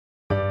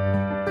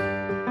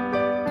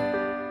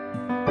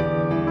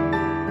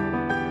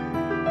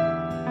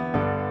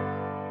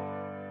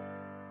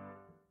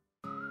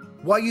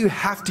Why you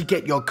have to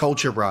get your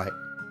culture right.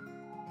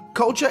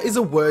 Culture is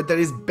a word that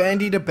is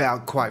bandied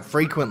about quite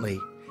frequently.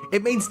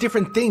 It means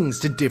different things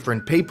to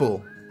different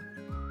people.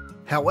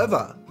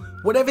 However,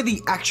 whatever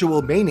the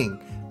actual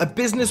meaning, a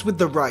business with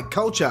the right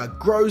culture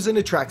grows and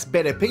attracts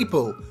better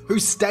people who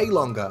stay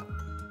longer.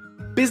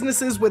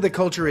 Businesses where the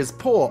culture is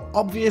poor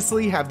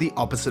obviously have the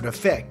opposite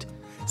effect.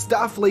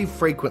 Staff leave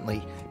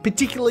frequently,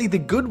 particularly the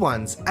good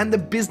ones, and the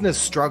business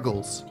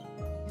struggles.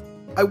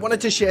 I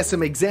wanted to share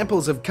some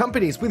examples of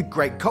companies with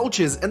great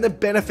cultures and the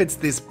benefits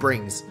this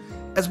brings,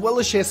 as well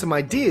as share some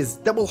ideas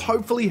that will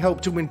hopefully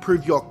help to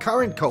improve your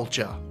current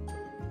culture.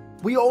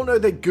 We all know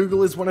that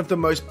Google is one of the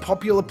most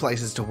popular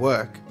places to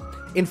work.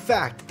 In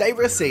fact, they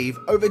receive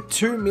over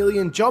 2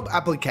 million job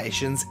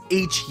applications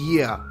each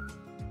year.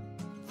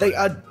 They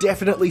are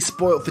definitely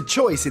spoilt for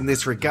choice in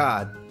this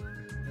regard.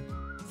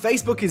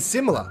 Facebook is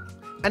similar,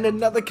 and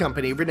another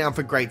company renowned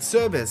for great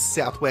service,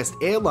 Southwest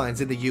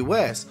Airlines in the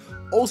US,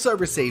 also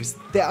receives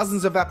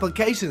thousands of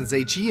applications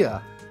each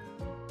year.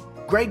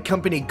 Great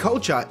company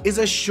culture is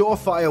a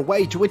surefire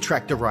way to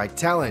attract the right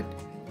talent,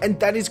 and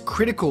that is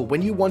critical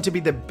when you want to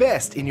be the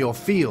best in your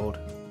field.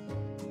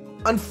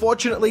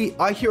 Unfortunately,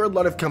 I hear a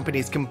lot of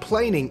companies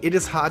complaining it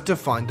is hard to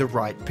find the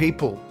right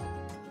people.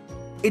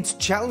 It's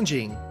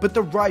challenging, but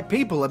the right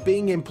people are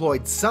being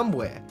employed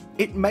somewhere.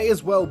 It may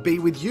as well be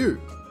with you.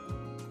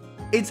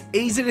 It's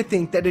easy to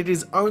think that it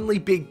is only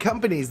big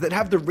companies that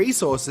have the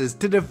resources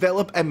to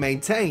develop and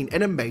maintain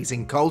an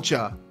amazing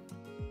culture.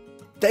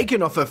 They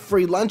can offer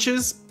free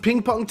lunches,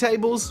 ping pong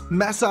tables,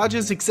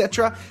 massages,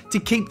 etc. to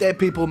keep their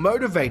people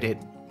motivated.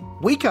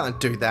 We can't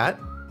do that.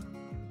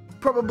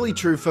 Probably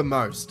true for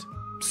most.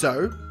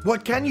 So,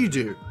 what can you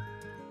do?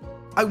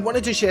 I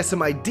wanted to share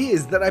some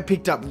ideas that I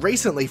picked up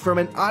recently from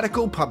an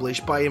article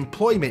published by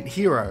Employment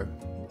Hero.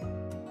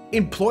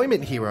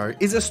 Employment Hero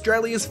is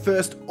Australia's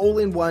first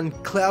all-in-one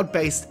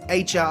cloud-based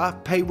HR,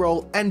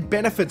 payroll and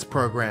benefits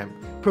program,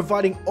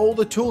 providing all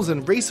the tools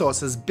and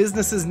resources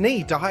businesses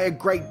need to hire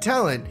great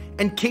talent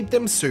and keep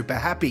them super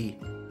happy.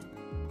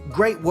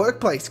 Great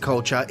workplace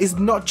culture is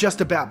not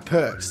just about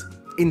perks.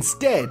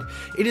 Instead,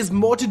 it is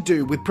more to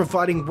do with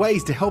providing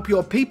ways to help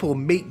your people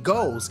meet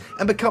goals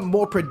and become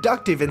more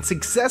productive and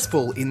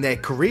successful in their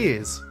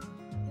careers.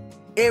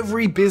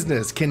 Every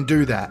business can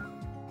do that.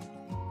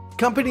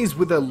 Companies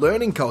with a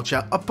learning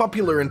culture are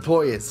popular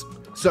employers,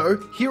 so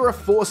here are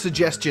 4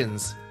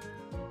 suggestions.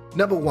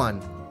 Number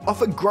 1.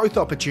 Offer growth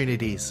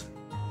opportunities.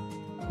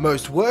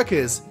 Most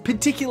workers,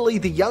 particularly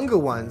the younger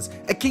ones,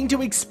 are keen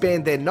to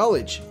expand their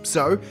knowledge,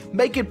 so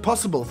make it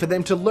possible for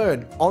them to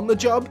learn on the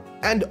job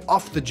and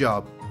off the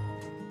job.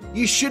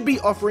 You should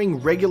be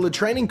offering regular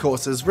training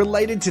courses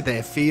related to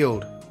their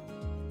field.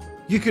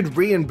 You could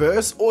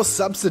reimburse or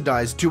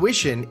subsidize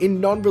tuition in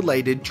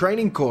non-related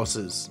training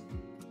courses.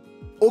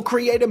 Or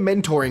create a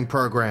mentoring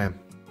program.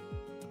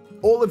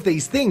 All of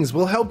these things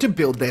will help to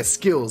build their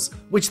skills,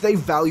 which they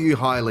value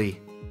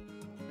highly.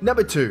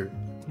 Number 2.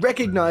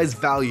 Recognize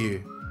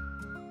value.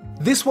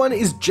 This one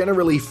is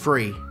generally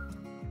free.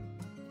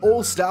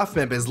 All staff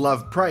members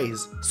love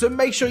praise, so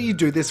make sure you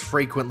do this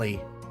frequently.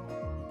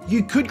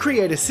 You could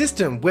create a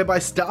system whereby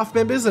staff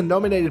members are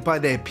nominated by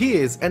their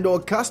peers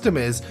and/or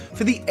customers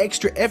for the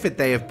extra effort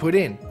they have put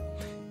in.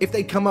 If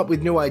they come up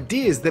with new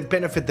ideas that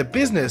benefit the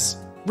business,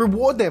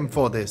 reward them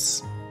for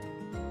this.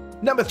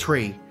 Number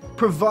 3.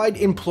 Provide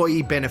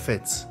employee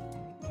benefits.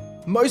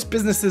 Most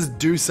businesses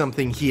do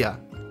something here.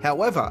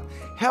 However,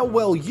 how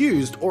well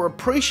used or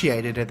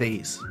appreciated are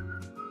these?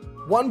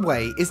 One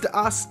way is to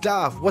ask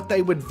staff what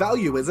they would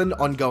value as an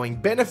ongoing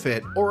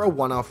benefit or a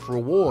one-off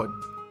reward.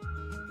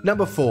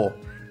 Number 4.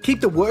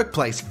 Keep the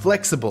workplace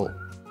flexible.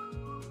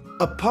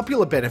 A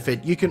popular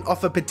benefit you can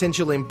offer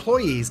potential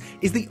employees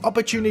is the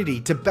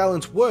opportunity to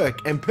balance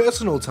work and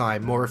personal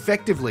time more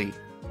effectively.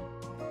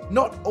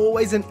 Not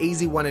always an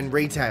easy one in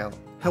retail.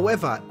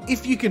 However,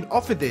 if you can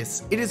offer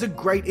this, it is a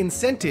great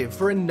incentive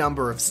for a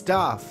number of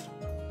staff.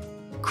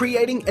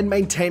 Creating and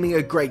maintaining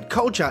a great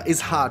culture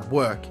is hard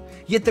work,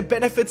 yet the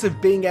benefits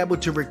of being able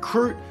to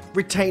recruit,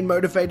 retain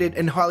motivated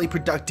and highly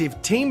productive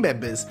team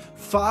members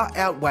far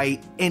outweigh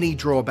any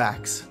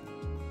drawbacks.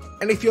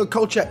 And if your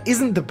culture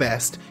isn't the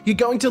best, you're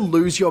going to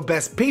lose your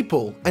best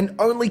people and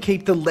only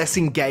keep the less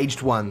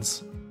engaged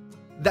ones.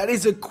 That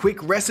is a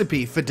quick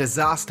recipe for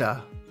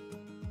disaster.